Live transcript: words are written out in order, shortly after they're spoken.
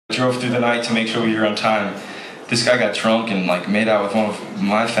Drove through the night to make sure we were here on time. This guy got drunk and like made out with one of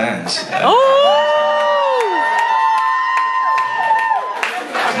my fans. Oh!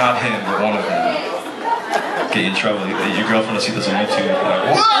 Not him, but one of them. Get you in trouble. Your girlfriend will see this on YouTube.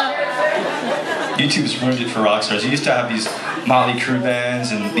 Like, what? YouTube's ruined it for rock stars. You used to have these Motley Crue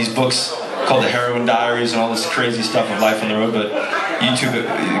bands and these books called the Heroin Diaries and all this crazy stuff of life on the road, but YouTube,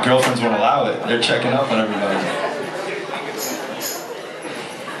 girlfriends won't allow it. They're checking up on everybody.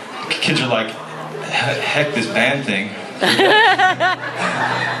 Kids are like, heck this band thing.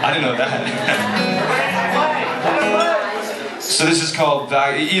 I didn't know that. So this is called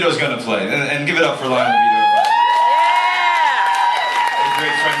Ito's gonna play, and give it up for Lionel Ito. They're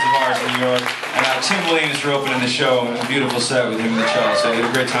great friends of ours in New York. And Tim Williams for opening the show, and a beautiful set with him and the cello. So I had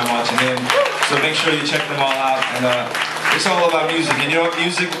a great time watching him. So make sure you check them all out. And it's all about music. And you know what?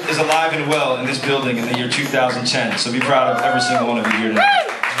 Music is alive and well in this building in the year 2010. So be proud of every single one of you here tonight.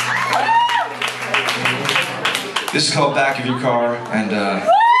 This is called Back of Your Car, and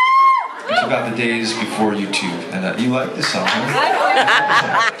it's about the days before YouTube. And you like this song,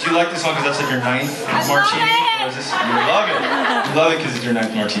 huh? Do you like this song because that's like your 9th martini? Or is this, you love it. You love it because it's your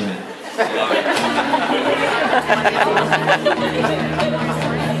 9th martini.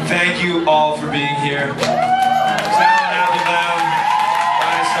 Thank you all for being here. Alan Applebaum,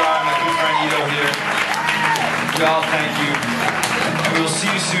 Ryan Starr, my good friend Ito here. We all thank you. And we will see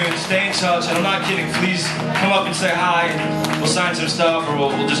you soon. Stay in touch. And I'm not kidding. Please come up and say hi. We'll sign some stuff, or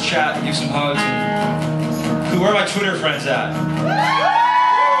we'll just chat and give some hugs. Where are my Twitter friends at?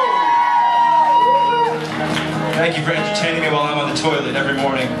 Thank you for entertaining me while I'm on the toilet every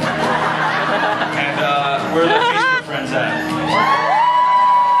morning. And where are my Facebook friends at?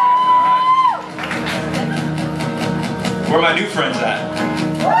 Where are my new friends at?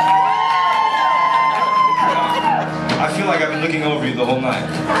 I feel like I've been looking over you the whole night.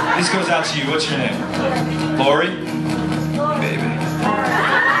 This goes out to you. What's your name? Lori? Baby.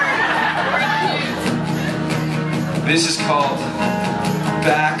 This is called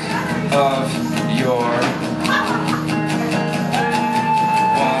Back of Your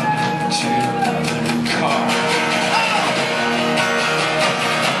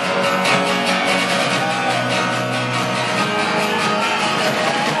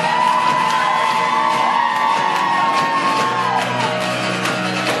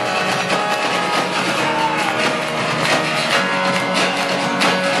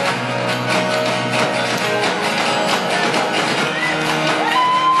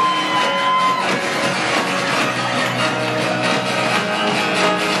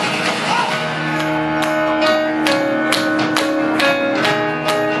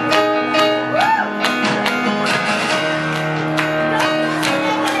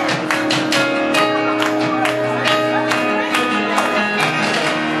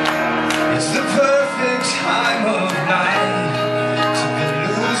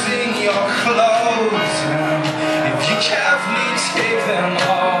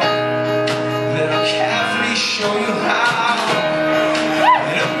show you how.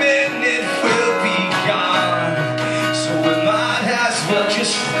 In a minute we'll be gone, so we might as well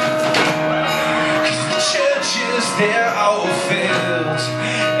just run. 'Cause the churches, they're all filled,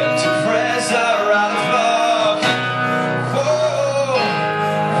 empty prayers are out of love. Whoa,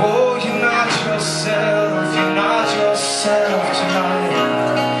 whoa, you're not yourself tonight.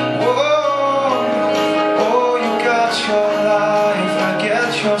 Whoa, oh, you got your life, now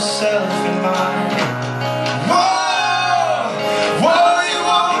get yourself in line.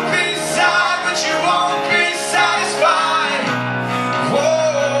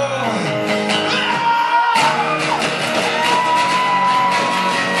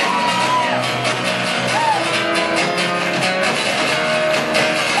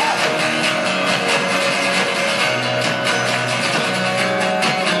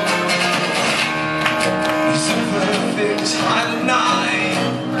 Time of night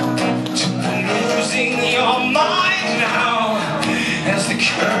to be losing your mind now. As the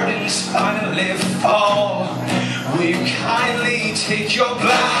curtains finally fall, will you kindly take your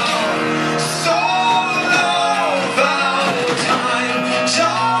bow? So long about time,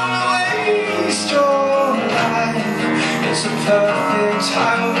 don't waste your life. It's a perfect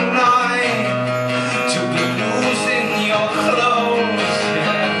time of night.